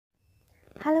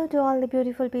Hello to all the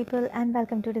beautiful people and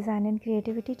welcome to Design and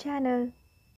Creativity channel.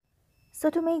 So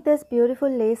to make this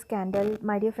beautiful lace candle,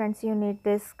 my dear friends, you need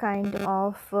this kind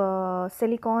of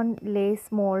silicone lace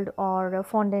mold or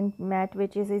fondant mat,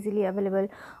 which is easily available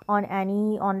on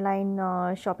any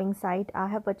online shopping site. I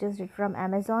have purchased it from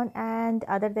Amazon, and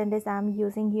other than this I'm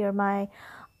using here my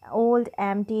old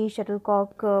empty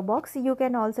shuttlecock box. You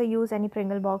can also use any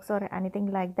Pringle box or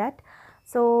anything like that.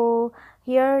 So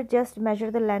here just measure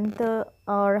the length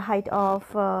or height of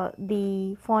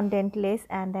the fondant lace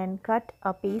and then cut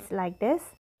a piece like this.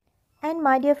 And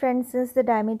my dear friends, since the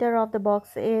diameter of the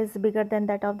box is bigger than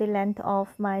that of the length of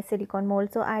my silicone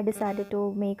mold, so I decided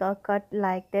to make a cut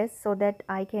like this so that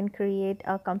I can create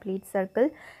a complete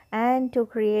circle and to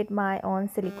create my own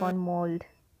silicone mold.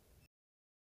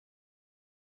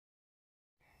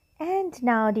 And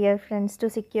now, dear friends, to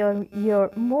secure your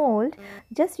mold,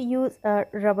 just use a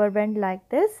rubber band like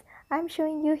this. I'm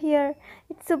showing you here.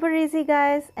 It's super easy,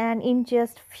 guys, and in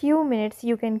just few minutes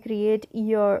you can create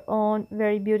your own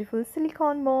very beautiful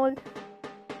silicone mold.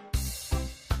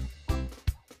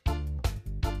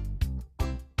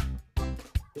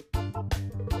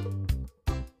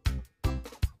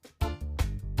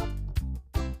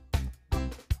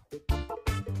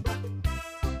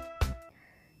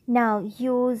 Now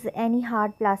use any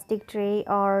hard plastic tray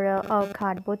or a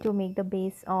cardboard to make the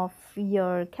base of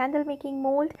your candle making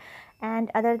mold.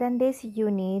 And other than this, you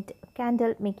need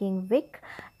candle making wick,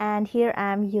 and here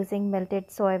I am using melted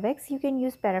soy wax. You can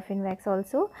use paraffin wax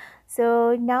also.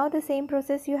 So now the same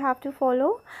process you have to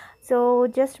follow. So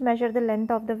just measure the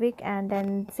length of the wick and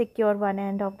then secure one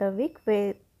end of the wick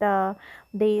with the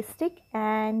stick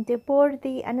and pour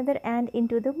the another end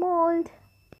into the mold.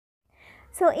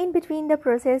 So in between the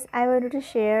process, I wanted to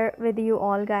share with you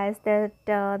all, guys, that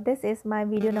this is my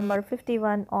video number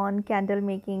 51 on candle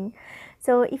making.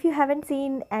 So if you haven't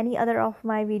seen any other of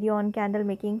my video on candle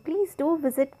making, please do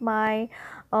visit my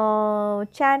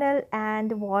channel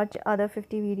and watch other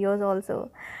 50 videos also,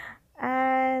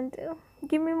 and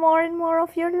give me more and more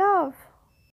of your love.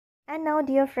 And now,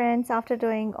 dear friends, after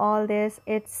doing all this,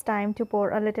 it's time to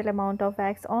pour a little amount of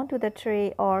wax onto the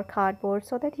tray or cardboard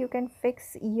so that you can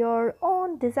fix your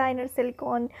own designer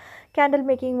silicone candle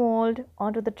making mold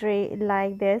onto the tray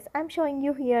like this. I'm showing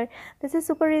you here. This is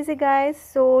super easy, guys,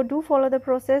 so do follow the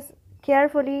process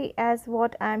carefully as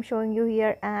what I'm showing you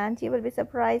here, and you will be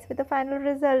surprised with the final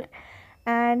result.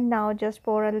 And now just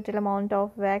pour a little amount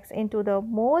of wax into the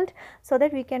mold so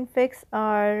that we can fix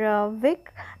our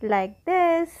wick like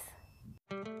this.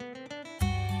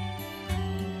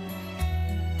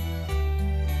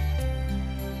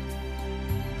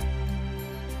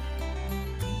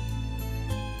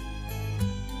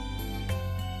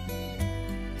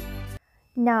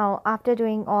 Now after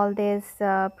doing all this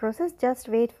process, just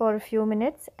wait for a few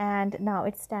minutes, and now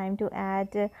it's time to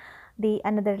add the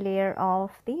another layer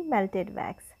of the melted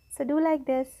wax. So do like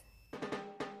this.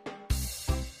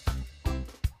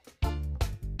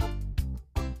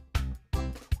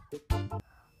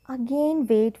 Again,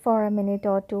 wait for a minute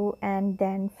or two and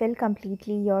then fill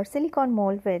completely your silicone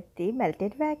mold with the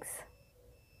melted wax.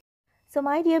 So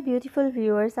my dear beautiful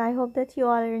viewers, I hope that you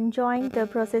all are enjoying the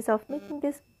process of making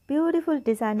this beautiful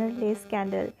designer lace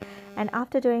candle. And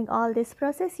after doing all this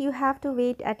process, you have to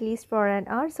wait at least for an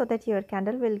hour so that your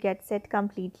candle will get set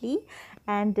completely.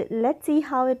 And let's see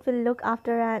how it will look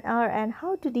after an hour and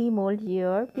how to demold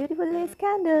your beautiful lace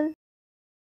candle.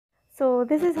 So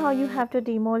this is how you have to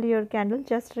demold your candle.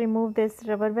 Just remove this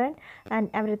rubber band and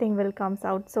everything will comes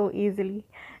out so easily.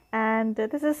 And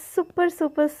this is super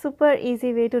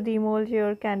easy way to demold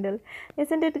your candle,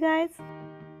 isn't it, guys?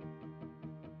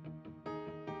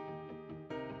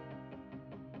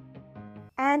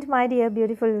 And my dear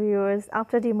beautiful viewers,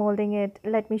 after demolding it,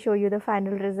 let me show you the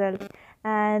final result.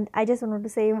 And I just wanted to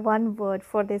say one word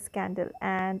for this candle,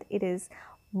 and it is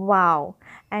wow,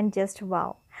 and just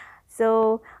wow.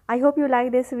 So I hope you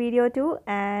like this video too,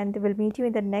 and we'll meet you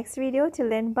in the next video. Till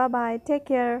then, bye bye, take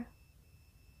care.